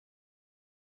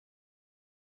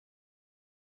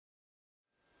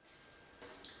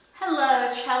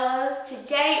Hello, cellos.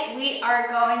 Today we are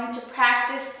going to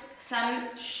practice some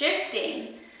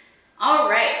shifting. All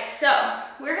right, so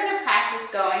we're going to practice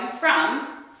going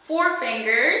from 4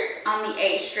 fingers on the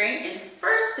A string in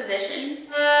first position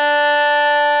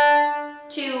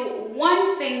to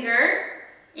 1 finger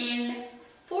in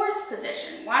 4th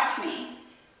position. Watch me.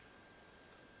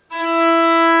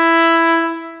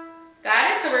 Got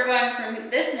it? So we're going from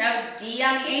this note, D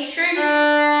on the A string.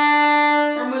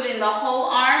 We're moving the whole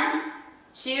arm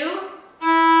to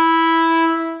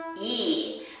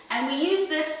E. And we use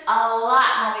this a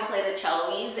lot when we play the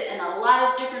cello. We use it in a lot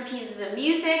of different pieces of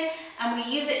music, and we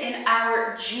use it in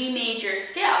our G major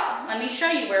scale. Let me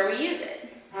show you where we use it.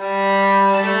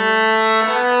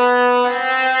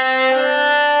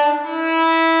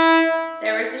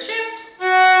 There was the shift.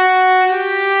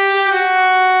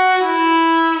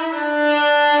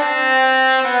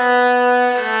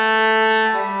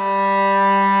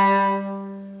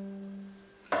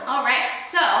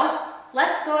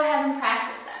 Let's go ahead and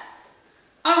practice that.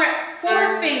 All right,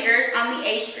 4 fingers on the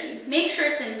A string. Make sure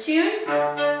it's in tune.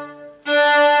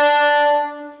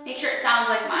 Make sure it sounds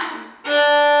like mine.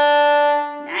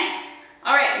 Nice.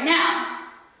 All right, now,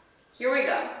 here we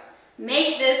go.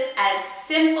 Make this as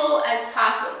simple as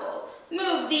possible.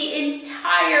 Move the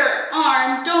entire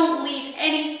arm. Don't leave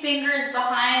any fingers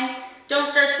behind.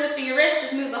 Don't start twisting your wrist.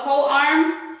 Just move the whole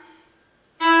arm.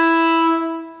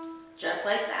 Just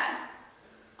like that.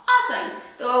 Awesome.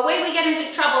 The way we get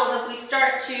into trouble is if we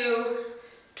start to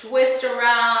twist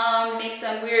around, make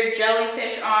some weird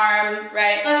jellyfish arms,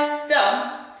 right?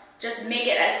 So just make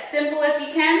it as simple as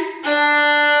you can.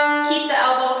 Keep the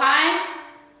elbow high,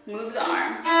 move the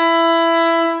arm.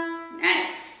 Nice.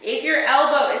 If your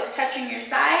elbow is touching your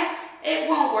side, it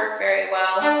won't work very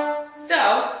well.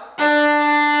 So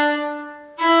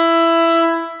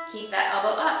keep that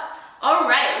elbow up. All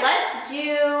right, let's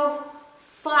do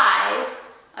 5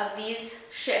 of these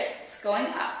shifts going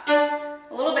up a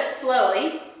little bit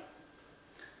slowly.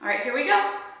 All right, here we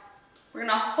go. We're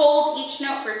gonna hold each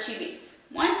note for 2 beats.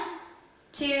 1,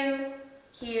 2,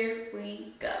 here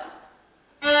we go.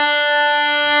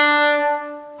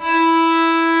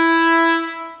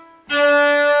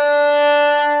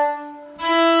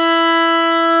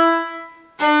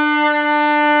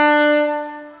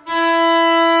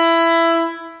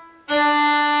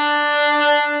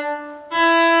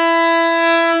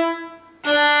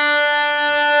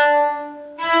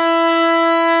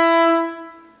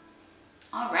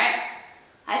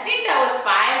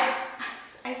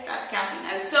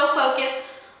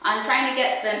 I'm trying to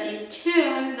get them in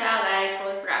tune that I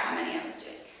totally forgot how many I was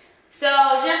doing. So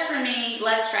just for me,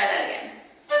 let's try that again.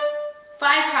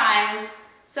 5 times.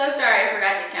 So sorry, I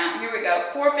forgot to count. Here we go.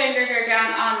 4 fingers are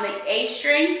down on the A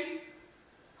string,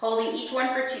 holding each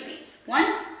one for 2 beats.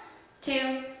 1,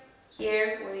 2,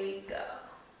 here we go.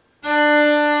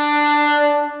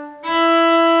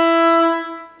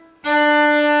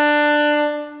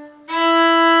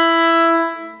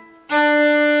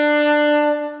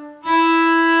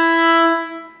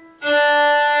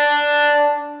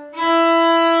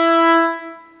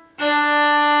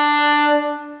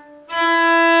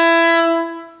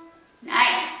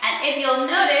 If you'll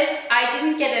notice, I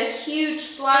didn't get a huge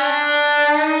slide.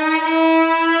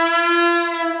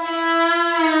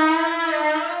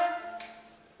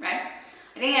 Right?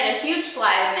 I didn't get a huge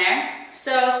slide in there.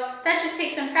 So that just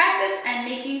takes some practice and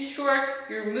making sure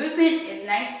your movement is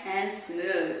nice and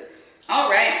smooth. All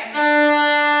right.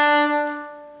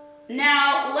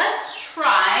 Now let's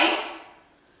try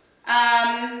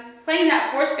playing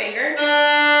that 4th finger.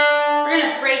 We're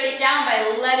going to break it down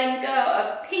by letting go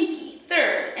of pinky,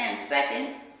 3rd, and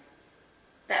 2nd.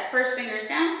 That 1st finger's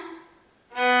down.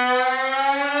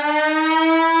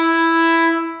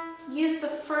 Use the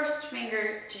 1st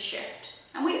finger to shift.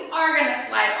 And we are going to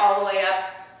slide all the way up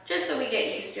just so we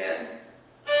get used to it.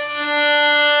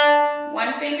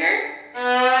 1 finger.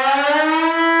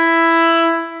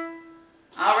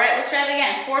 All right, let's try it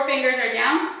again. 4 fingers are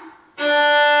down.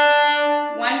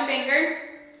 1 finger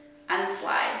and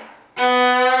slide.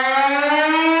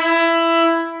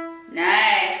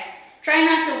 Nice. Try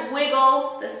not to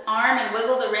wiggle this arm and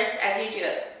wiggle the wrist as you do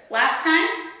it. Last time.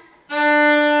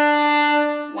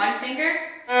 1 finger.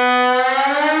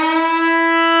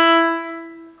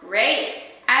 Great.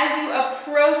 As you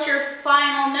approach your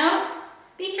final note,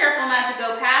 be careful not to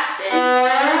go past it.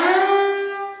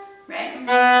 Right?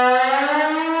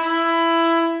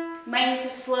 You might need to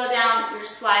slow down your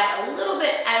slide a little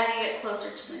bit as you get closer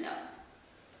to the note.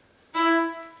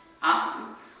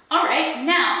 Awesome. All right,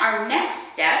 now our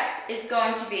next step is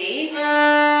going to be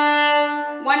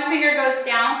 1 finger goes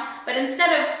down but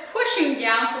instead of pushing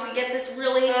down so we get this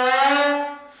really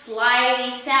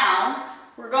slidey sound,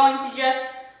 we're going to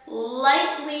just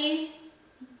lightly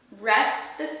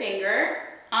rest the finger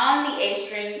on the A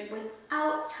string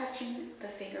without touching the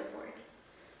fingerboard.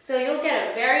 So you'll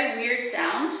get a very weird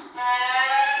sound.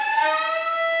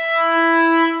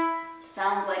 It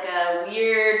sounds like a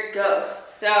weird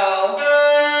ghost. So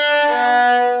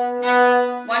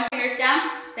one finger's down,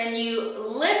 then you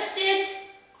lift it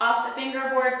off the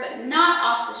fingerboard, but not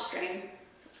off the string.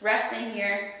 So it's resting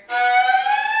here.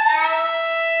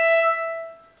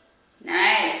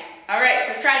 Nice. All right,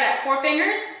 so try that. 4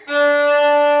 fingers,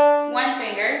 1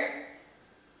 finger,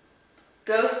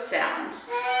 ghost sound.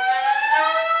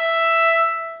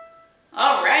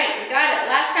 All right, we got it.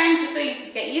 Last time, just so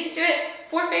you get used to it,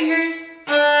 4 fingers,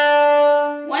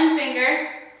 1 finger,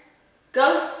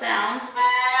 ghost sound.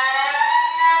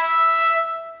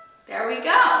 There we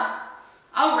go.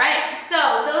 All right,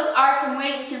 so those are some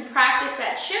ways you can practice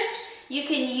that shift. You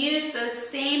can use those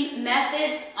same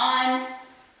methods on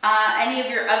any of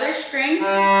your other strings.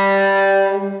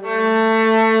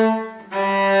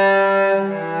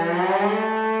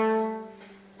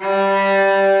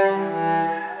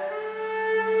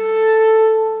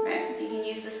 Right, so you can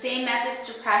use the same methods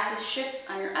to practice shifts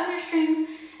on your other strings,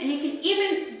 and you can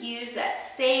even use that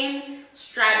same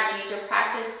strategy to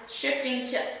practice shifting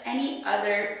to any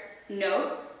other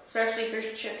note, especially if you're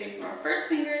shifting from a first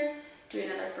finger to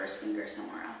another first finger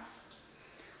somewhere else.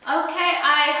 Okay,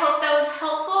 I hope that was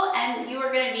helpful and you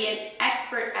are going to be an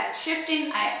expert at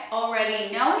shifting. I already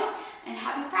know it, and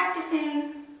happy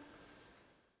practicing.